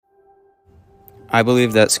I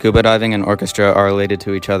believe that scuba diving and orchestra are related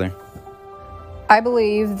to each other. I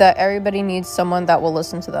believe that everybody needs someone that will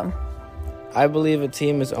listen to them. I believe a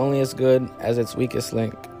team is only as good as its weakest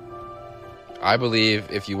link. I believe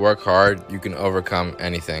if you work hard, you can overcome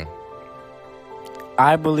anything.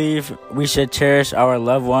 I believe we should cherish our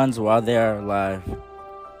loved ones while they are alive.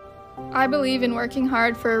 I believe in working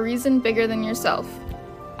hard for a reason bigger than yourself.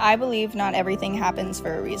 I believe not everything happens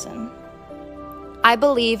for a reason. I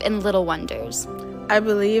believe in little wonders. I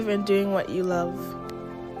believe in doing what you love.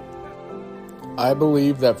 I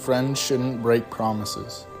believe that friends shouldn't break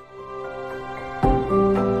promises.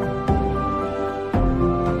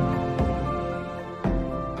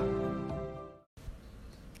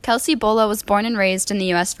 Kelsey Bola was born and raised in the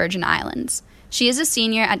U.S. Virgin Islands. She is a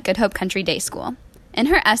senior at Good Hope Country Day School. In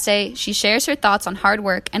her essay, she shares her thoughts on hard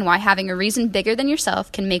work and why having a reason bigger than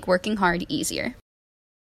yourself can make working hard easier.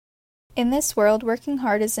 In this world, working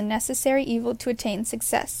hard is a necessary evil to attain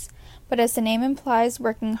success. But as the name implies,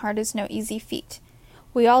 working hard is no easy feat.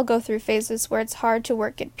 We all go through phases where it's hard to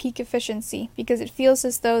work at peak efficiency because it feels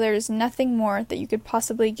as though there is nothing more that you could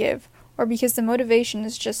possibly give, or because the motivation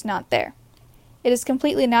is just not there. It is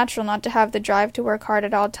completely natural not to have the drive to work hard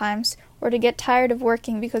at all times, or to get tired of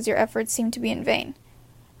working because your efforts seem to be in vain.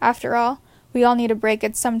 After all, we all need a break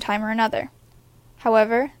at some time or another.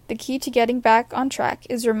 However, the key to getting back on track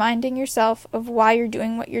is reminding yourself of why you're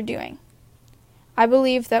doing what you're doing. I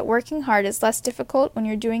believe that working hard is less difficult when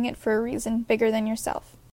you're doing it for a reason bigger than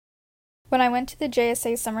yourself. When I went to the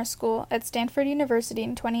JSA summer school at Stanford University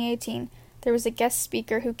in 2018, there was a guest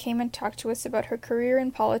speaker who came and talked to us about her career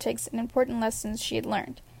in politics and important lessons she had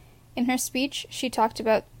learned. In her speech, she talked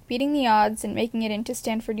about beating the odds and making it into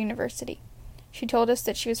Stanford University. She told us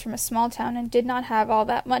that she was from a small town and did not have all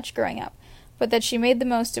that much growing up, but that she made the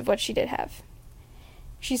most of what she did have.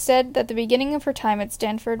 She said that the beginning of her time at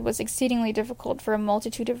Stanford was exceedingly difficult for a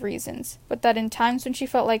multitude of reasons, but that in times when she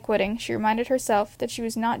felt like quitting, she reminded herself that she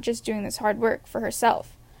was not just doing this hard work for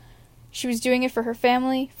herself. She was doing it for her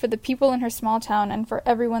family, for the people in her small town, and for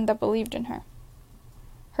everyone that believed in her.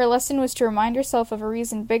 Her lesson was to remind yourself of a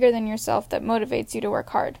reason bigger than yourself that motivates you to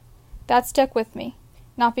work hard. That stuck with me,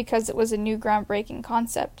 not because it was a new groundbreaking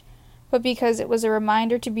concept, but because it was a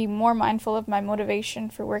reminder to be more mindful of my motivation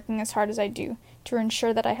for working as hard as I do, to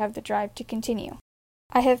ensure that I have the drive to continue.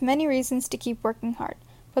 I have many reasons to keep working hard,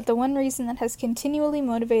 but the one reason that has continually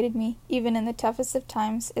motivated me, even in the toughest of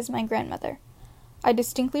times, is my grandmother. I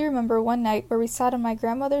distinctly remember one night where we sat on my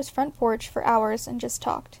grandmother's front porch for hours and just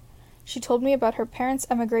talked. She told me about her parents'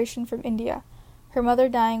 emigration from India, her mother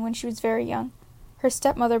dying when she was very young, her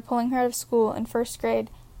stepmother pulling her out of school in first grade,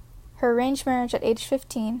 her arranged marriage at age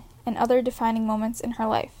 15, and other defining moments in her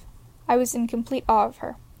life. I was in complete awe of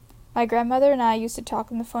her. My grandmother and I used to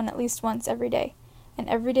talk on the phone at least once every day, and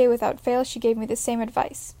every day without fail she gave me the same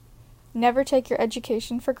advice. Never take your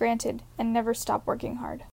education for granted, and never stop working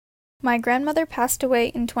hard. My grandmother passed away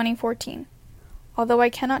in 2014. Although I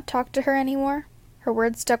cannot talk to her anymore, her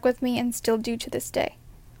words stuck with me and still do to this day.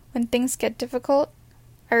 When things get difficult,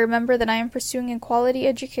 I remember that I am pursuing a quality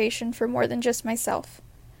education for more than just myself.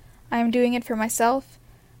 I am doing it for myself,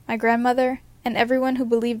 my grandmother, and everyone who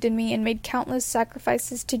believed in me and made countless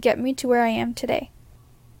sacrifices to get me to where I am today.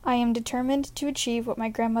 I am determined to achieve what my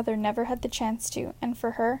grandmother never had the chance to, and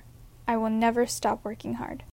for her, I will never stop working hard.